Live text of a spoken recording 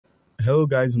Hello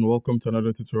guys, and welcome to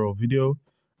another tutorial video.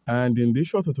 And in this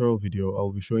short tutorial video,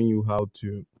 I'll be showing you how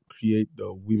to create the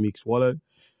Wemix wallet.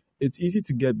 It's easy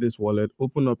to get this wallet.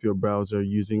 Open up your browser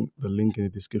using the link in the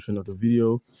description of the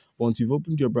video. Once you've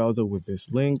opened your browser with this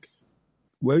link,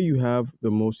 where you have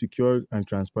the most secure and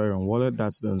transparent wallet,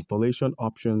 that's the installation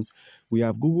options. We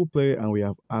have Google Play and we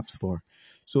have App Store.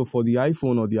 So for the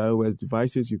iPhone or the iOS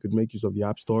devices, you could make use of the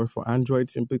App Store. For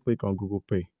Android, simply click on Google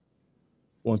Play.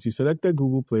 Once you selected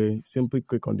Google Play, simply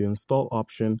click on the install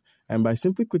option, and by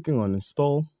simply clicking on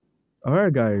install,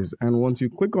 alright guys, and once you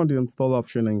click on the install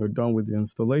option and you're done with the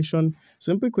installation,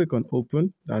 simply click on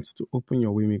open. That's to open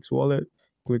your Wemix wallet.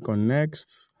 Click on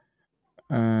next,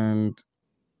 and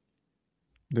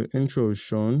the intro is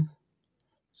shown.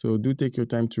 So do take your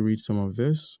time to read some of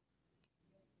this.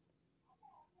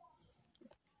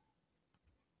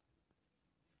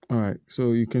 Alright,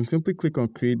 so you can simply click on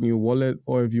create new wallet,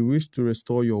 or if you wish to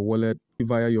restore your wallet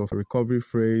via your recovery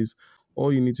phrase,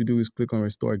 all you need to do is click on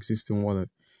restore existing wallet.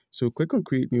 So click on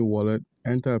create new wallet,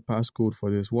 enter a passcode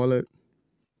for this wallet.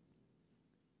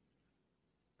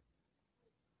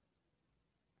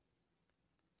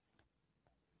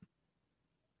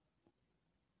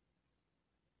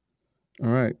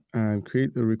 Alright, and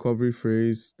create a recovery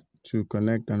phrase to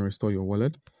connect and restore your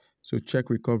wallet. So check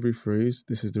recovery phrase.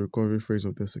 This is the recovery phrase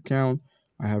of this account.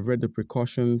 I have read the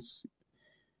precautions.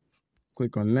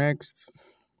 Click on next.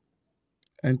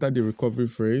 Enter the recovery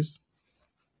phrase.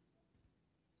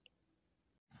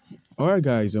 Alright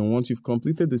guys, and once you've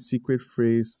completed the secret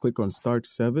phrase, click on start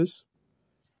service.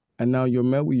 And now you're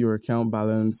met with your account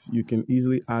balance. You can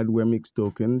easily add Wemix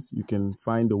tokens. You can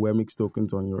find the Wemix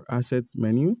tokens on your assets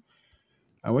menu.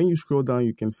 And when you scroll down,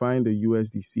 you can find the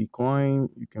USDC coin,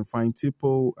 you can find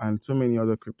Tipo, and so many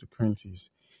other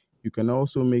cryptocurrencies. You can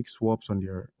also make swaps on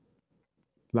their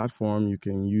platform. You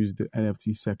can use the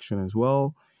NFT section as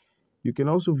well. You can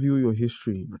also view your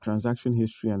history, your transaction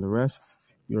history, and the rest.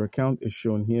 Your account is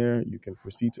shown here. You can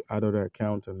proceed to add other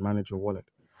accounts and manage your wallet.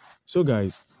 So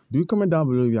guys, do comment down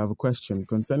below if you have a question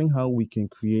concerning how we can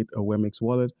create a Wemix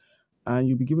wallet, and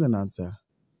you'll be given an answer.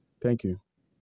 Thank you.